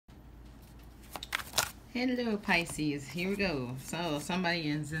Hello, Pisces. Here we go. So, somebody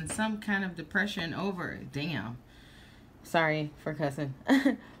is in some kind of depression over. Damn. Sorry for cussing.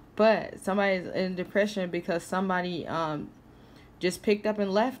 But somebody's in depression because somebody just picked up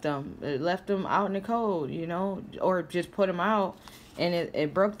and left them. Left them out in the cold, or just put them out and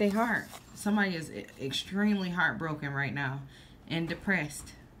it broke their heart. Somebody is extremely heartbroken right now and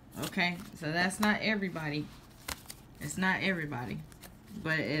depressed. Okay? So, that's not everybody. It's not everybody.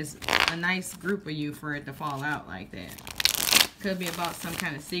 But it's a nice group of you for it to fall out like that. Could be about some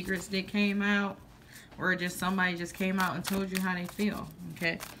kind of secrets that came out. Or just somebody just came out and told you how they feel.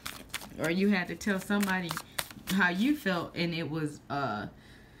 Okay? Or you had to tell somebody how you felt. And it was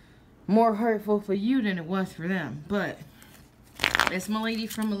more hurtful for you than it was for them. But it's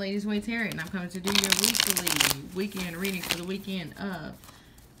Maladys from Maladys Way Tarot. And I'm coming to do your weekend reading for the weekend of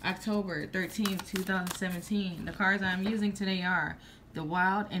October 13th, 2017. The cards I'm using today are The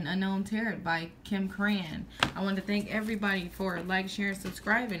Wild and Unknown Tarot by Kim Cran. I want to thank everybody for sharing,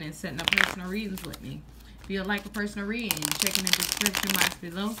 subscribing, and setting up personal readings with me. If you'd like a personal reading, check in the description box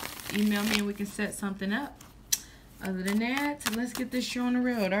below. Email me and we can set something up. Other than that, let's get this show on the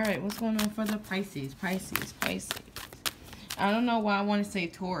road. Alright, what's going on for the Pisces? Pisces. I don't know why I want to say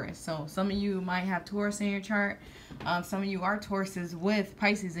Taurus. So some of you might have Taurus in your chart. Some of you are Tauruses with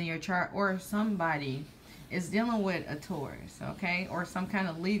Pisces in your chart. Or somebody is dealing with a Taurus, okay? Or some kind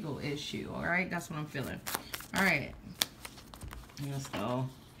of legal issue, all right? That's what I'm feeling. All right. Let's go.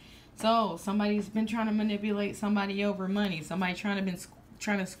 So, somebody's been trying to manipulate somebody over money. Somebody trying to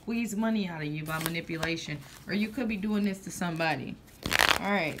squeeze money out of you by manipulation. Or you could be doing this to somebody.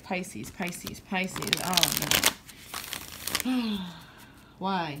 All right, Pisces. Oh, no.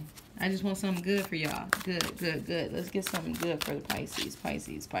 Why? I just want something good for y'all. Good. Let's get something good for the Pisces.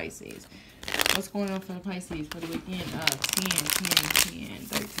 What's going on for the Pisces for the weekend of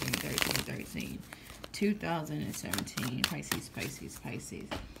 10/13/13/13 2017? Pisces.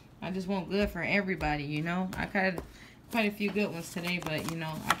 I just want good for everybody, I got quite a few good ones today, but,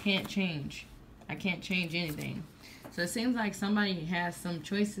 I can't change. I can't change anything. So it seems like somebody has some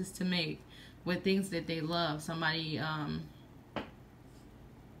choices to make with things that they love. Somebody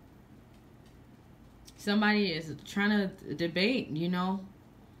is trying to debate,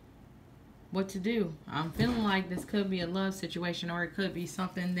 what to do. I'm feeling like this could be a love situation, or it could be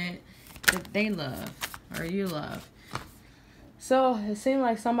something that they love or you love. So it seems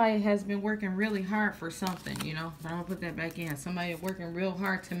like somebody has been working really hard for something, but I'm gonna put that back in. Somebody working real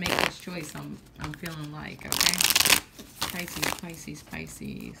hard to make this choice. I'm feeling like, okay? Pisces.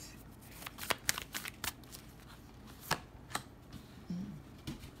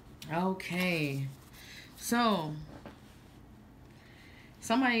 Okay. So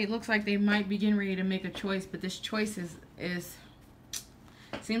somebody looks like they might be getting ready to make a choice, but this choice is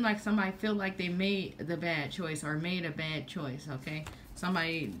seems like somebody feel like they made the bad choice or made a bad choice, okay?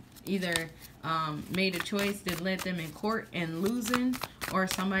 Somebody either made a choice that led them in court and losing, or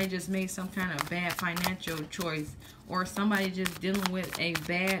somebody just made some kind of bad financial choice, or somebody just dealing with a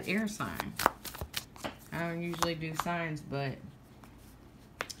bad air sign. I don't usually do signs, but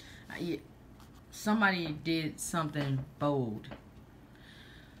somebody did something bold.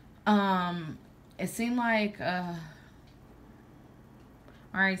 It seemed like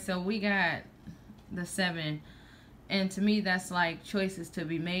alright, so we got the 7, and to me that's like choices to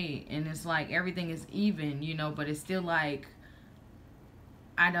be made, and it's like everything is even, but it's still like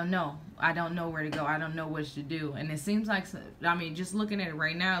I don't know where to go. I don't know what to do. And it seems like, just looking at it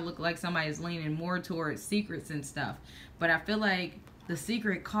right now, it looks like somebody's leaning more towards secrets and stuff, but I feel like the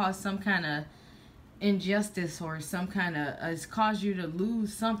secret caused some kind of injustice, or some kind of it's caused you to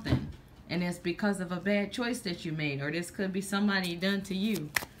lose something, and it's because of a bad choice that you made, or this could be somebody done to you,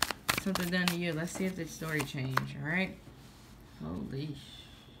 something done to you. Let's see if the story changed. All right, holy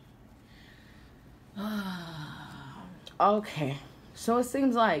okay, so it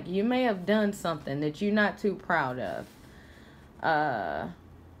seems like you may have done something that you're not too proud of.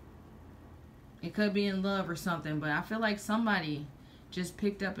 It could be in love or something, but I feel like somebody just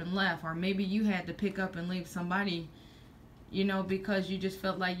picked up and left, or maybe you had to pick up and leave somebody, because you just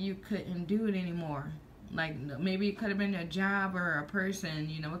felt like you couldn't do it anymore. Like maybe it could have been a job or a person,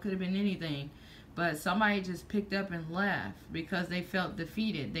 it could have been anything, but somebody just picked up and left because they felt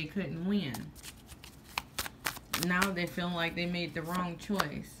defeated. They couldn't win. Now they feel like they made the wrong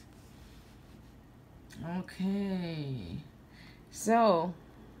choice. Okay, so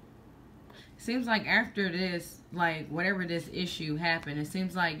seems like after this, like whatever this issue happened, it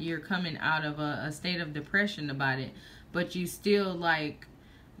seems like you're coming out of a state of depression about it, but you still like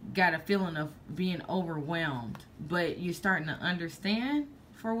got a feeling of being overwhelmed, but you're starting to understand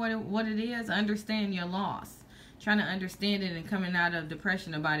for what it is. Understand your loss. Trying to understand it and coming out of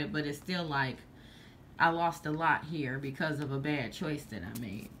depression about it, but it's still like, I lost a lot here because of a bad choice that I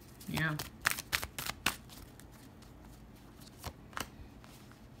made. Yeah.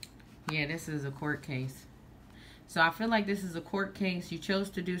 Yeah, this is a court case. So I feel like this is a court case. You chose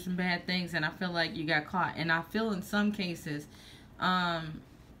to do some bad things, and I feel like you got caught. And I feel in some cases, I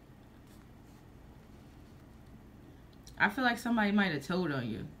feel like somebody might have told on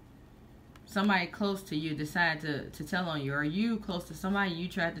you. Somebody close to you decided to tell on you. Or you close to somebody, you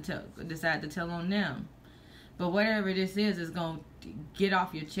tried to decide to tell on them. But whatever this is going to get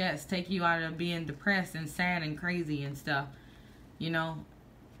off your chest. Take you out of being depressed and sad and crazy and stuff. You know.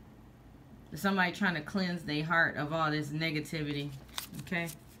 Somebody trying to cleanse their heart of all this negativity. Okay.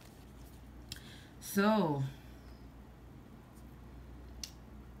 So.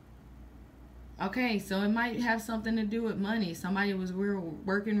 Okay, so it might have something to do with money. Somebody was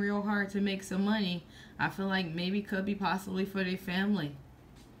working real hard to make some money. I feel like maybe could be possibly for their family.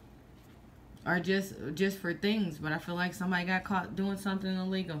 Or just for things. But I feel like somebody got caught doing something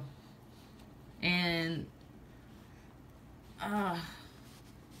illegal. And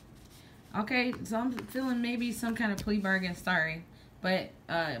okay, so I'm feeling maybe some kind of plea bargain. Sorry. But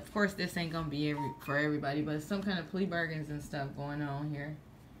of course this ain't gonna be for everybody, but some kind of plea bargains and stuff going on here.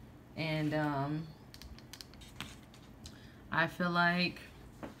 And I feel like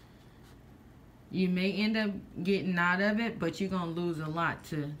you may end up getting out of it, but you're going to lose a lot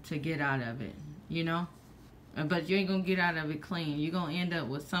to get out of it, you know? But you ain't going to get out of it clean. You're going to end up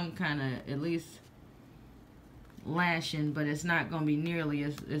with some kind of, at least, lashing, but it's not going to be nearly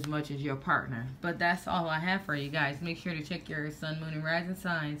as much as your partner. But that's all I have for you guys. Make sure to check your sun, moon, and rising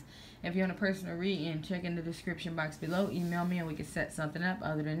signs. If you want a personal reading, check in the description box below. Email me and we can set something up.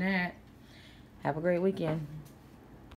 Other than that, have a great weekend.